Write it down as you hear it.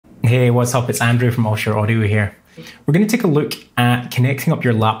Hey, what's up? It's Andrew from Offshore Audio here. We're going to take a look at connecting up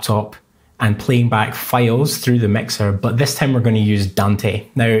your laptop and playing back files through the mixer, but this time we're going to use Dante.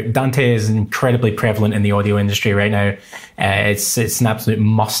 Now, Dante is incredibly prevalent in the audio industry right now. It's an absolute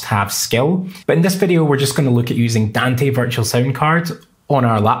must-have skill. But in this video, we're just going to look at using Dante Virtual Soundcard on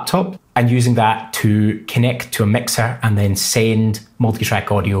our laptop and using that to connect to a mixer and then send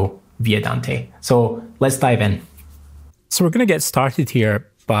multi-track audio via Dante. So let's dive in. So we're going to get started here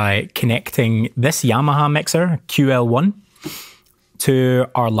by connecting this Yamaha mixer, QL1, to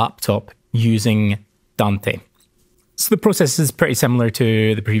our laptop using Dante. So the process is pretty similar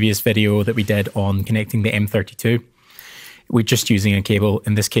to the previous video that we did on connecting the M32. We're just using a cable,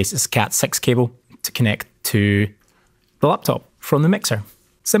 in this case it's a Cat6 cable, to connect to the laptop from the mixer.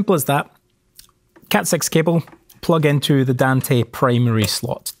 Simple as that. Cat6 cable, plug into the Dante primary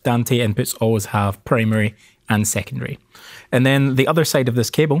slot. Dante inputs always have primary and secondary. And then the other side of this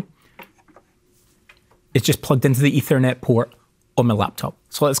cable is just plugged into the Ethernet port on my laptop.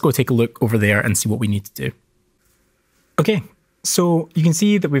 So let's go take a look over there and see what we need to do. Okay, so you can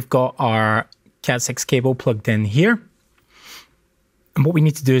see that we've got our Cat6 cable plugged in here. And what we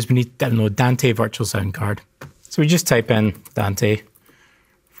need to do is we need to download Dante Virtual Soundcard. So we just type in Dante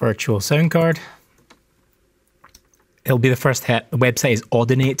Virtual Soundcard. It'll be the first hit. The website is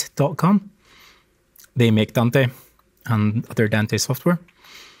audinate.com. They make Dante and other Dante software.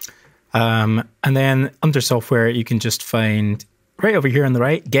 And then under software, you can just find right over here on the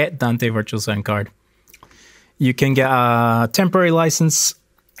right, get Dante Virtual Soundcard. You can get a temporary license,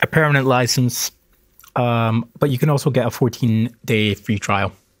 a permanent license, but you can also get a 14-day free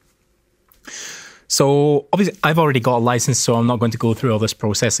trial. So obviously I've already got a license, so I'm not going to go through all this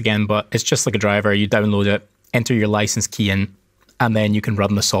process again, but it's just like a driver. You download it, enter your license key in, and then you can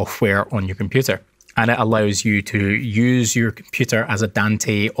run the software on your computer. And it allows you to use your computer as a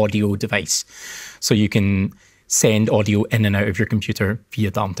Dante audio device. So you can send audio in and out of your computer via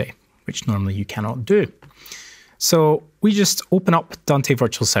Dante, which normally you cannot do. So we just open up Dante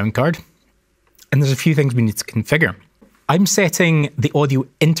Virtual Soundcard, and there's a few things we need to configure. I'm setting the audio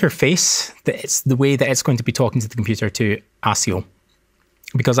interface, that it's the way that it's going to be talking to the computer, to ASIO,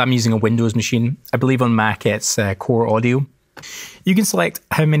 because I'm using a Windows machine. I believe on Mac it's Core Audio. You can select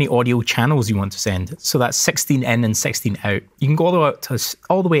how many audio channels you want to send. So that's 16 in and 16 out. You can go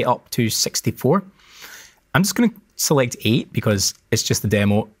all the way up to 64. I'm just going to select 8 because it's just a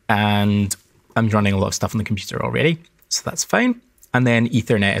demo and I'm running a lot of stuff on the computer already. So that's fine. And then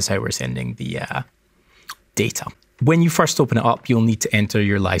Ethernet is how we're sending the data. When you first open it up, you'll need to enter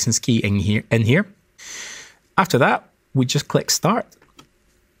your license key in here. After that, we just click Start.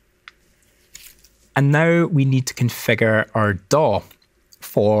 And now we need to configure our DAW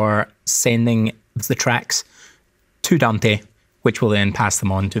for sending the tracks to Dante, which will then pass them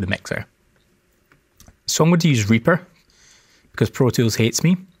on to the mixer. So I'm going to use Reaper because Pro Tools hates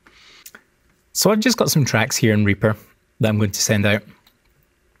me. So I've just got some tracks here in Reaper that I'm going to send out.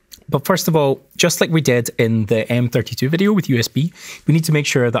 But first of all, just like we did in the M32 video with USB, we need to make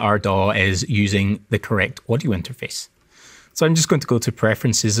sure that our DAW is using the correct audio interface. So I'm just going to go to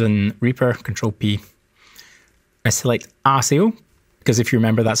Preferences in Reaper, Control P. I select ASIO, because if you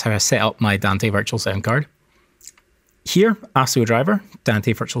remember, that's how I set up my Dante Virtual Soundcard. Here, ASIO driver,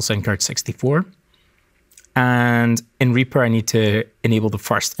 Dante Virtual Soundcard 64. And in Reaper, I need to enable the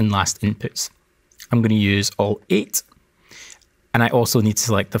first and last inputs. I'm going to use all 8. And I also need to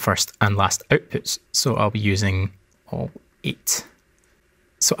select the first and last outputs. So I'll be using all 8.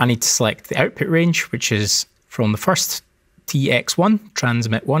 So I need to select the output range, which is from the first TX1,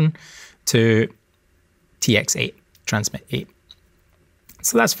 transmit 1, to TX8, transmit 8.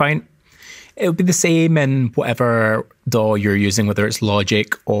 So that's fine. It'll be the same in whatever DAW you're using, whether it's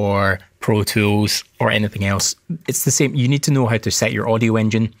Logic or Pro Tools or anything else. It's the same. You need to know how to set your audio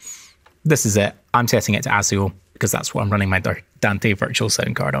engine. This is it. I'm setting it to ASIO because that's what I'm running my Dante Virtual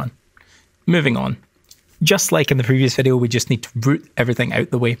Soundcard on. Moving on. Just like in the previous video, we just need to root everything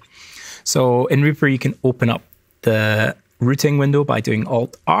out the way. So in Reaper, you can open up the routing window by doing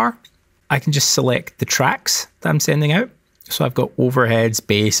Alt-R. I can just select the tracks that I'm sending out. So I've got overheads,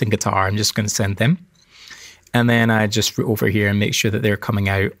 bass, and guitar. I'm just going to send them. And then I just root over here and make sure that they're coming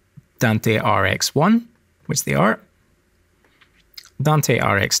out Dante RX1, which they are, Dante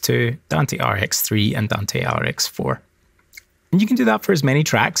RX2, Dante RX3, and Dante RX4. And you can do that for as many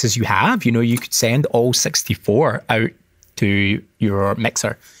tracks as you have. You know, you could send all 64 out to your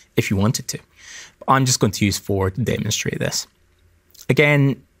mixer if you wanted to. I'm just going to use 4 to demonstrate this.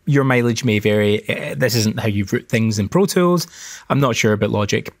 Again, your mileage may vary. This isn't how you route things in Pro Tools. I'm not sure about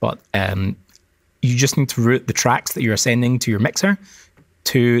Logic, but you just need to route the tracks that you're sending to your mixer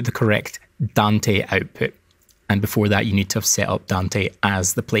to the correct Dante output. And before that, you need to have set up Dante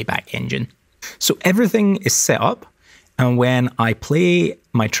as the playback engine. So everything is set up. And when I play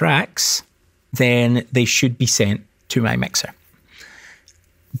my tracks, then they should be sent to my mixer.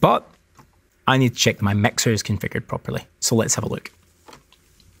 But I need to check that my mixer is configured properly. So let's have a look.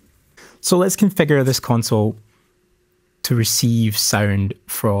 So let's configure this console to receive sound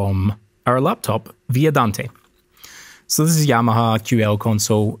from our laptop via Dante. So this is Yamaha QL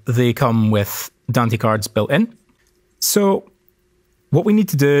console. They come with Dante cards built in. So what we need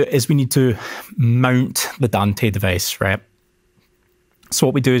to do is we need to mount the Dante device, right? So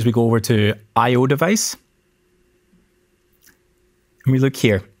what we do is we go over to I/O device. And we look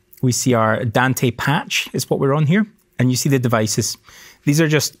here. We see our Dante patch is what we're on here. And you see the devices. These are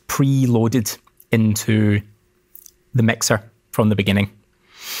just pre-loaded into the mixer from the beginning.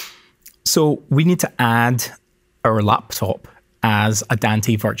 So we need to add our laptop as a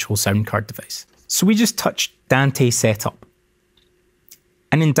Dante Virtual Soundcard device. So we just touch Dante Setup.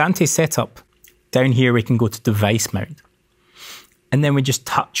 And in Dante Setup, down here we can go to Device Mount. And then we just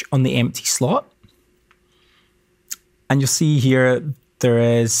touch on the empty slot. And you'll see here there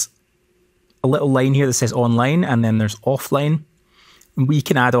is a little line here that says online, and then there's offline. And we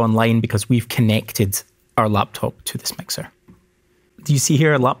can add online because we've connected our laptop to this mixer. Do you see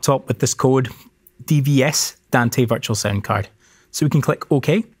here a laptop with this code DVS, Dante Virtual Soundcard? So we can click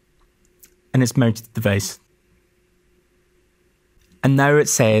OK, and it's mounted to the device. And now it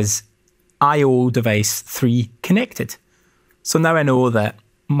says I/O device 3 connected. So now I know that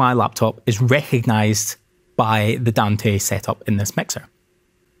my laptop is recognized by the Dante setup in this mixer.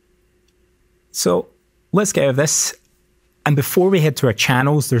 So let's get out of this. And before we head to our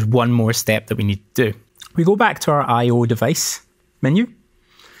channels, there's one more step that we need to do. We go back to our I/O device menu,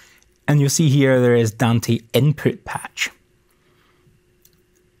 and you'll see here there is Dante input patch.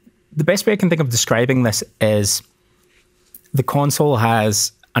 The best way I can think of describing this is the console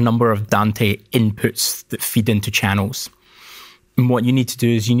has a number of Dante inputs that feed into channels. And what you need to do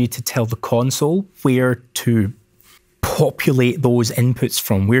is you need to tell the console where to populate those inputs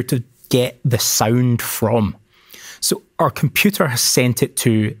from, where to get the sound from. So our computer has sent it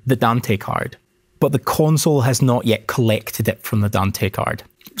to the Dante card, but the console has not yet collected it from the Dante card.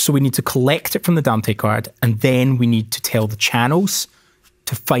 So we need to collect it from the Dante card, and then we need to tell the channels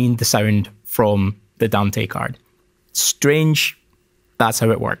to find the sound from the Dante card. Strange, that's how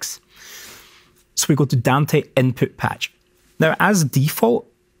it works. So we go to Dante input patch. Now, as default,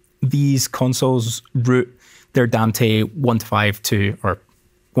 these consoles route their Dante 1 to 5 to, or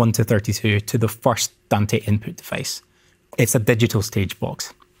 1 to 32 to the first Dante input device. It's a digital stage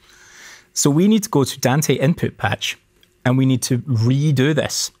box. So we need to go to Dante input patch, and we need to redo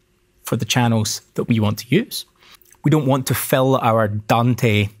this for the channels that we want to use. We don't want to fill our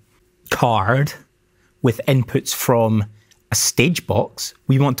Dante card with inputs from a stage box.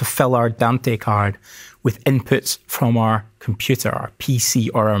 We want to fill our Dante card with inputs from our computer, our PC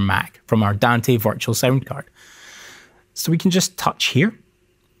or our Mac, from our Dante Virtual Soundcard. So we can just touch here.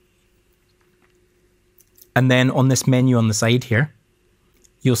 And then on this menu on the side here,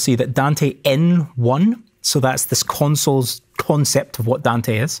 you'll see that Dante in1, so that's this console's concept of what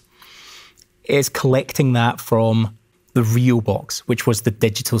Dante is collecting that from the real box, which was the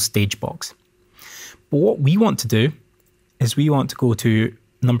digital stage box. But what we want to do is we want to go to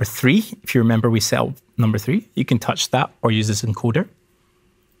number 3. If you remember, we set up number 3. You can touch that or use this encoder.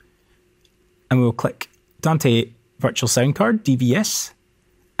 And we'll click Dante Virtual Soundcard, DVS.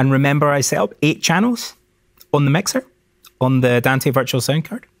 And remember, I set up 8 channels on the mixer, on the Dante Virtual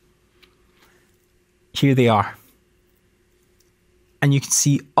Soundcard. Here they are. And you can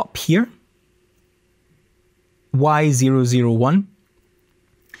see up here, Y001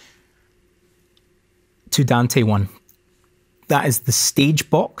 to Dante 1. That is the stage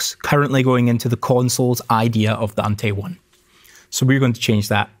box currently going into the console's idea of Dante 1. So we're going to change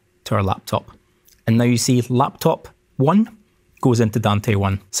that to our laptop. And now you see laptop 1 goes into Dante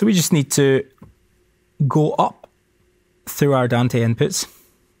 1. So we just need to go up through our Dante inputs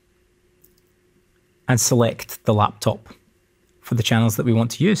and select the laptop for the channels that we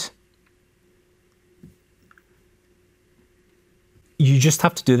want to use. You just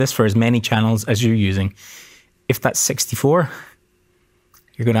have to do this for as many channels as you're using. If that's 64,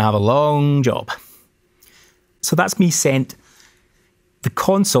 you're going to have a long job. So that's me sent. The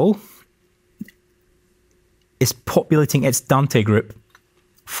console is populating its Dante group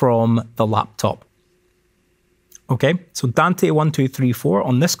from the laptop. Okay, so Dante 1, 2, 3, 4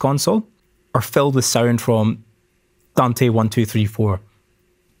 on this console are filled with sound from Dante 1, 2, 3, 4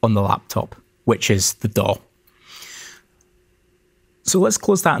 on the laptop, which is the DAW. So let's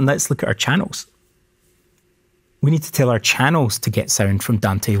close that and let's look at our channels. We need to tell our channels to get sound from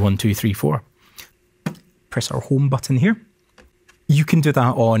Dante 1, 2, 3, 4. Press our home button here. You can do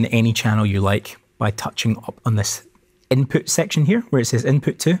that on any channel you like by touching up on this input section here where it says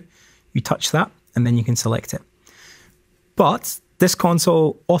input to. You touch that and then you can select it. But this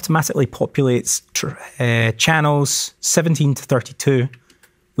console automatically populates channels 17 to 32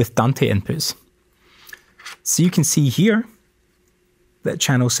 with Dante inputs. So you can see here that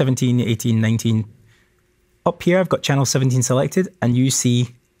channel 17, 18, 19, up here I've got channel 17 selected and you see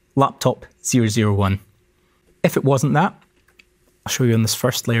laptop 001. If it wasn't that, I'll show you on this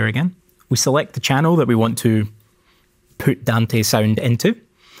first layer again. We select the channel that we want to put Dante sound into.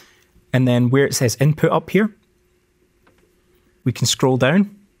 And then where it says input up here, we can scroll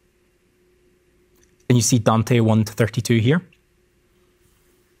down and you see Dante 1 to 32 here.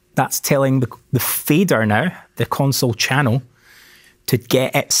 That's telling the fader now, the console channel, to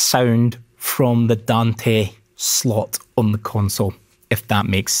get its sound from the Dante slot on the console, if that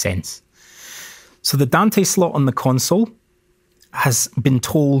makes sense. So the Dante slot on the console has been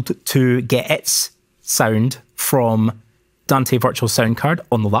told to get its sound from Dante Virtual Soundcard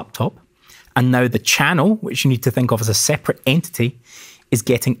on the laptop. And now the channel, which you need to think of as a separate entity, is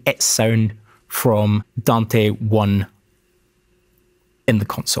getting its sound from Dante 1 in the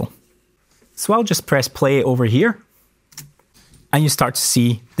console. So I'll just press play over here and you start to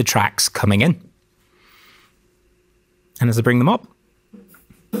see the tracks coming in. And as I bring them up,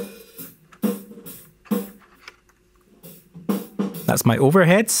 that's my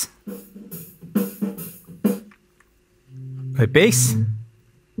overheads, my bass,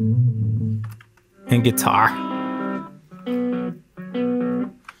 and guitar.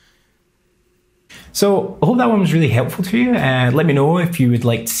 So I hope that one was really helpful to you. Let me know if you would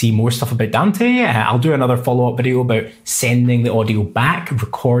like to see more stuff about Dante. I'll do another follow-up video about sending the audio back,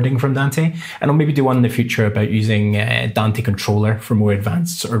 recording from Dante, and I'll maybe do one in the future about using Dante controller for more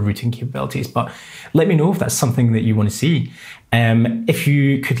advanced sort of routing capabilities. But let me know if that's something that you want to see. If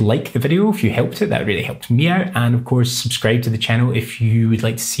you could like the video, if you helped it, that really helped me out. And of course, subscribe to the channel if you would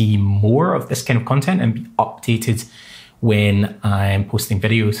like to see more of this kind of content and be updated when I'm posting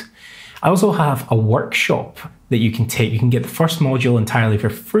videos. I also have a workshop that you can take. You can get the first module entirely for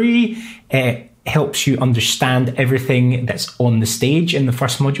free. It helps you understand everything that's on the stage in the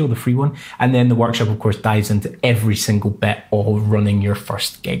first module, the free one. And then the workshop, of course, dives into every single bit of running your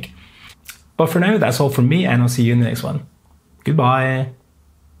first gig. But for now, that's all from me, and I'll see you in the next one. Goodbye.